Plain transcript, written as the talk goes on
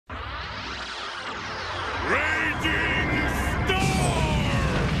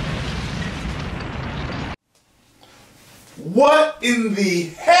What in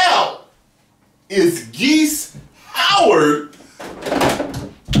the hell is Geese Howard?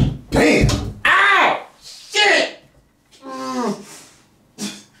 Damn. Ow! Shit!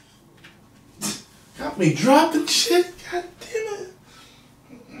 Got me dropping shit. God damn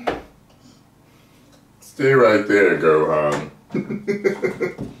it. Stay right there, Gohan.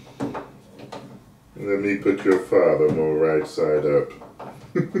 Let me put your father more right side up.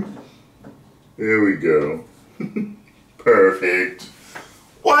 There we go. Perfect.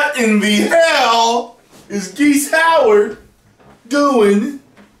 What in the hell is Geese Howard doing?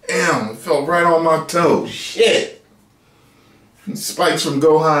 Damn, it fell right on my toe. Shit. Spikes from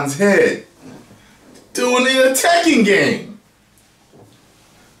Gohan's head. Doing in a Tekken game.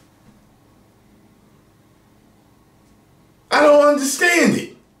 I don't understand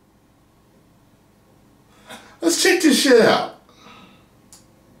it. Let's check this shit out.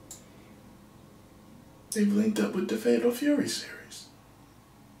 They've linked up with the Fatal Fury series.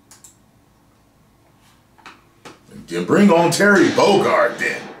 Then bring on Terry Bogard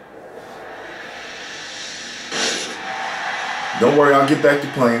then. Don't worry, I'll get back to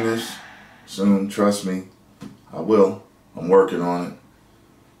playing this soon, trust me. I will. I'm working on it.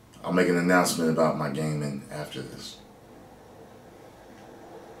 I'll make an announcement about my gaming after this.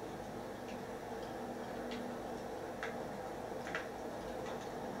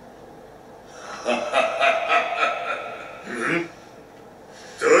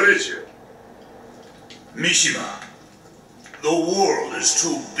 Mishima, the world is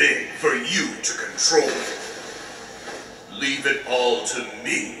too big for you to control. Leave it all to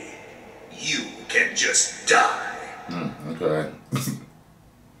me. You can just die. Okay.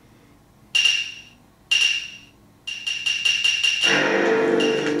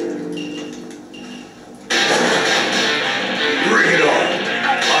 Bring it on.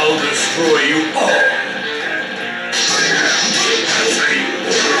 I'll destroy you all.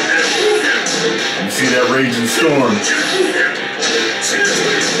 You see that raging storm?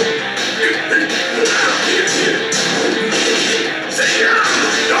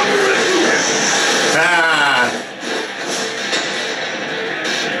 Ah!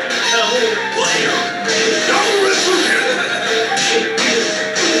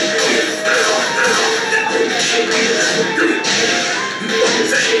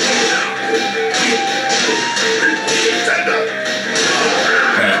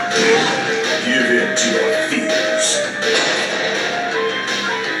 Give in to your fears.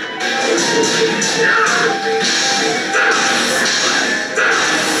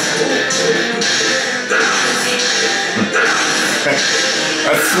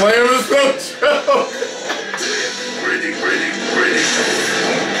 That slam is no joke. Ready.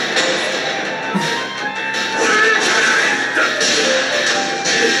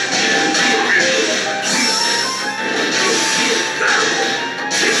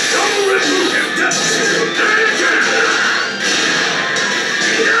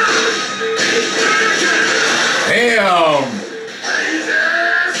 Damn!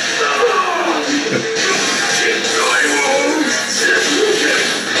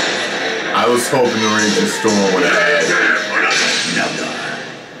 I was hoping the raging storm would have had.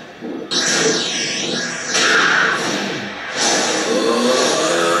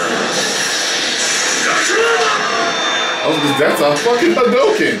 That's a fucking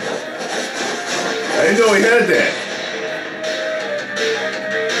Hadouken. I didn't know he had that.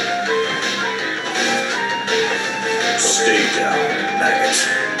 Stay down, maggot.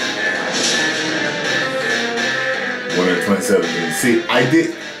 127. See,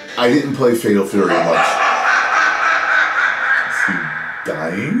 I didn't play Fatal Fury much. Is he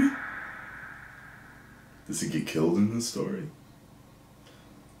dying? Does he get killed in this story?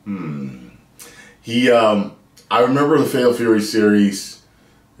 I remember the Fatal Fury series.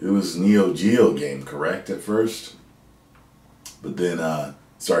 It was Neo Geo game, correct, at first? But then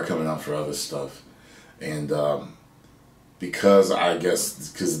started coming out for other stuff. And because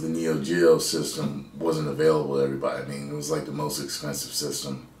the Neo Geo system wasn't available to everybody. I mean, it was like the most expensive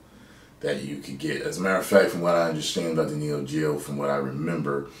system that you could get. As a matter of fact, from what I understand about the Neo Geo, from what I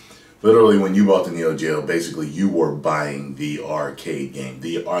remember, literally when you bought the Neo Geo, basically you were buying the arcade game.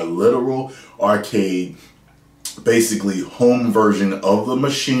 The literal arcade, basically home version of the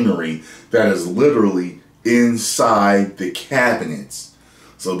machinery that is literally inside the cabinets.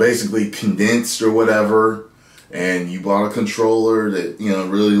 So basically condensed or whatever, and you bought a controller that, you know,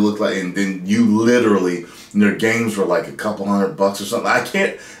 really looked like, and then you literally, their games were like a couple $100 or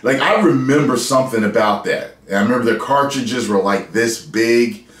something. I remember something about that. And I remember the cartridges were like this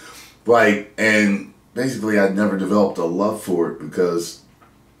big, and basically I never developed a love for it because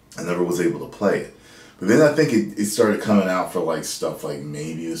I never was able to play it. But then I think it started coming out for like stuff like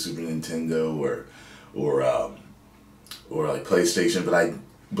maybe the Super Nintendo or like PlayStation,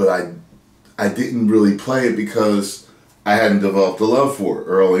 but I didn't really play it because I hadn't developed a love for it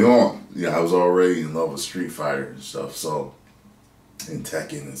early on. You know, I was already in love with Street Fighter and stuff, so, and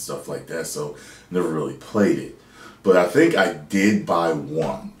Tekken and stuff like that, so never really played it. But I think I did buy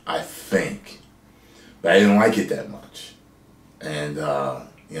one, I think. But I didn't like it that much. And,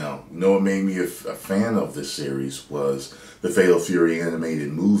 you know what made me a fan of this series was the Fatal Fury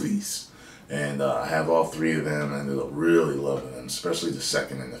animated movies. And I have all 3 of them, and I ended up really loving them, especially the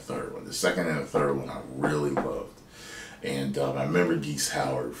second and the third one. The second and the third one I really loved. And I remember Geese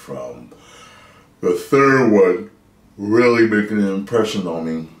Howard from the third one really making an impression on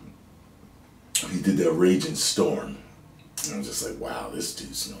me. He did that Raging Storm. And I was just like, wow, this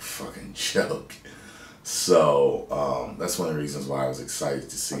dude's no fucking joke. So that's one of the reasons why I was excited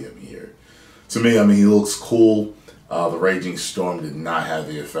to see him here. To me, I mean, he looks cool. The Raging Storm did not have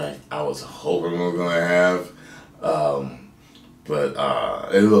the effect I was hoping we were going to have. But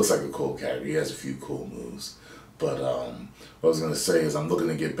it looks like a cool character. He has a few cool moves. But what I was going to say is I'm looking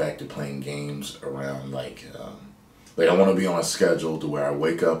to get back to playing games around like I want to be on a schedule to where I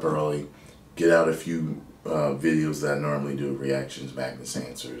wake up early, get out a few videos that I normally do, reactions, Magnus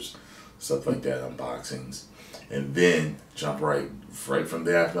answers, stuff like that, unboxings. And then jump right from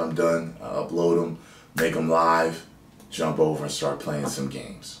there after I'm done, I upload them, make them live, jump over and start playing some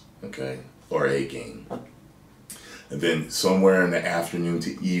games, okay? Or a game. And then somewhere in the afternoon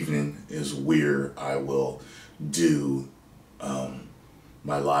to evening is where I will do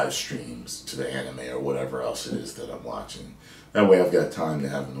my live streams to the anime or whatever else it is that I'm watching. That way I've got time to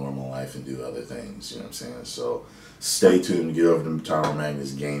have a normal life and do other things, you know what I'm saying? So stay tuned, get over to Tyrone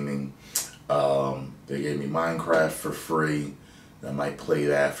Magnus Gaming. They gave me Minecraft for free. I might play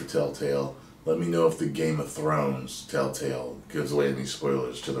that for Telltale. Let me know if the Game of Thrones Telltale gives away any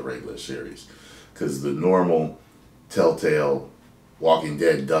spoilers to the regular series. Because the normal Telltale Walking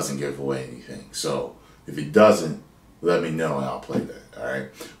Dead doesn't give away anything. So if it doesn't, let me know and I'll play that. Alright?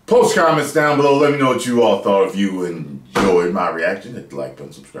 Post comments down below. Let me know what you all thought. If you enjoyed my reaction, hit the like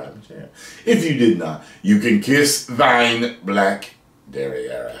button, subscribe, and share. If you did not, you can kiss thine black dairy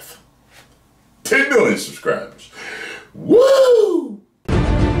RF. 10 million subscribers. Woo!